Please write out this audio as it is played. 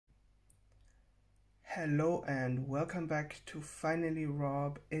Hello and welcome back to Finally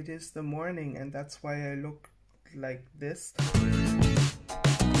Rob. It is the morning and that's why I look like this.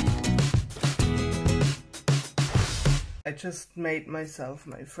 I just made myself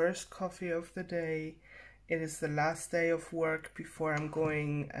my first coffee of the day. It is the last day of work before I'm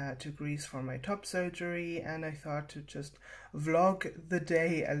going to Greece for my top surgery, and I thought to just vlog the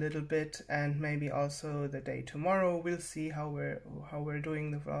day a little bit and maybe also the day tomorrow. We'll see how we're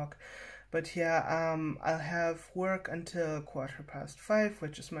doing the vlog. But yeah, I'll have work until 5:15,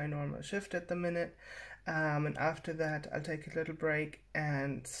 which is my normal shift at the minute. And after that, I'll take a little break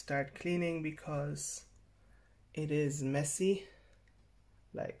and start cleaning because it is messy,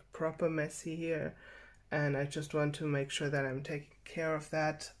 like proper messy here. And I just want to make sure that I'm taking care of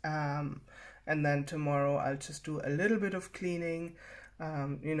that. And then tomorrow I'll just do a little bit of cleaning.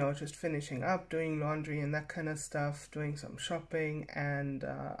 Just finishing up, doing laundry and that kind of stuff, doing some shopping, and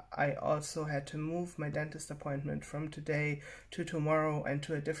I also had to move my dentist appointment from today to tomorrow and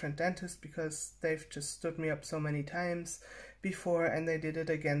to a different dentist because they've just stood me up so many times before and they did it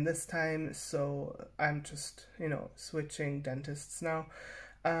again this time, so I'm just, switching dentists now.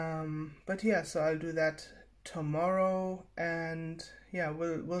 But yeah, so I'll do that tomorrow, and yeah,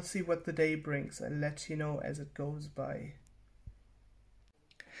 we'll see what the day brings. I'll let you know as it goes by.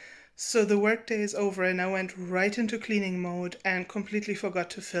 So the workday is over and I went right into cleaning mode and completely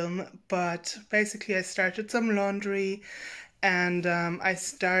forgot to film, but basically I started some laundry and I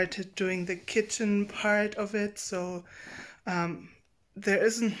started doing the kitchen part of it, so there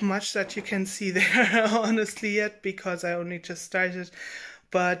isn't much that you can see there honestly yet because I only just started,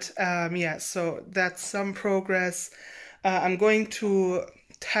 but yeah, so that's some progress. I'm going to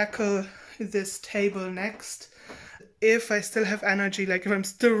tackle this table next. If I still have energy, like if I'm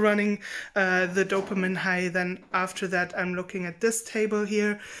still running the dopamine high, then after that I'm looking at this table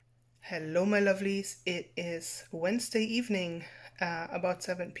here. Hello my lovelies, it is Wednesday evening, about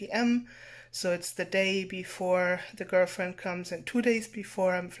 7 p.m. So it's the day before the girlfriend comes and 2 days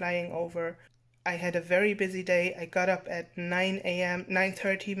before I'm flying over. I had a very busy day. I got up at 9 a.m.,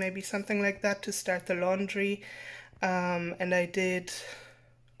 9:30 maybe, something like that, to start the laundry, and I did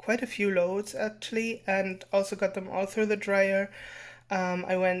quite a few loads actually, and also got them all through the dryer.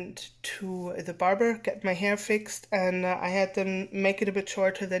 I went to the barber, get my hair fixed, and I had them make it a bit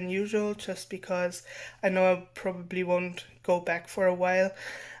shorter than usual just because I know I probably won't go back for a while.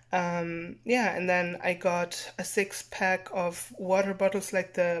 Yeah, and then I got a 6-pack of water bottles,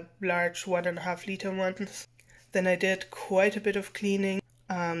 like the large 1.5 liter ones. Then I did quite a bit of cleaning.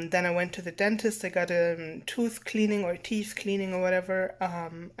 Then I went to the dentist. I got a tooth cleaning or teeth cleaning or whatever,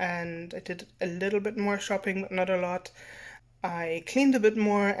 and I did a little bit more shopping, but not a lot. I cleaned a bit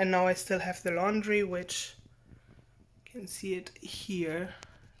more, and now I still have the laundry, which you can see it here.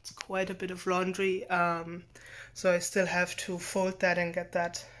 It's quite a bit of laundry, so I still have to fold that and get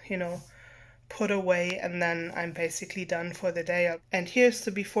that, put away, and then I'm basically done for the day. And here's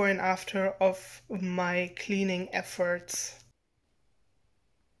the before and after of my cleaning efforts.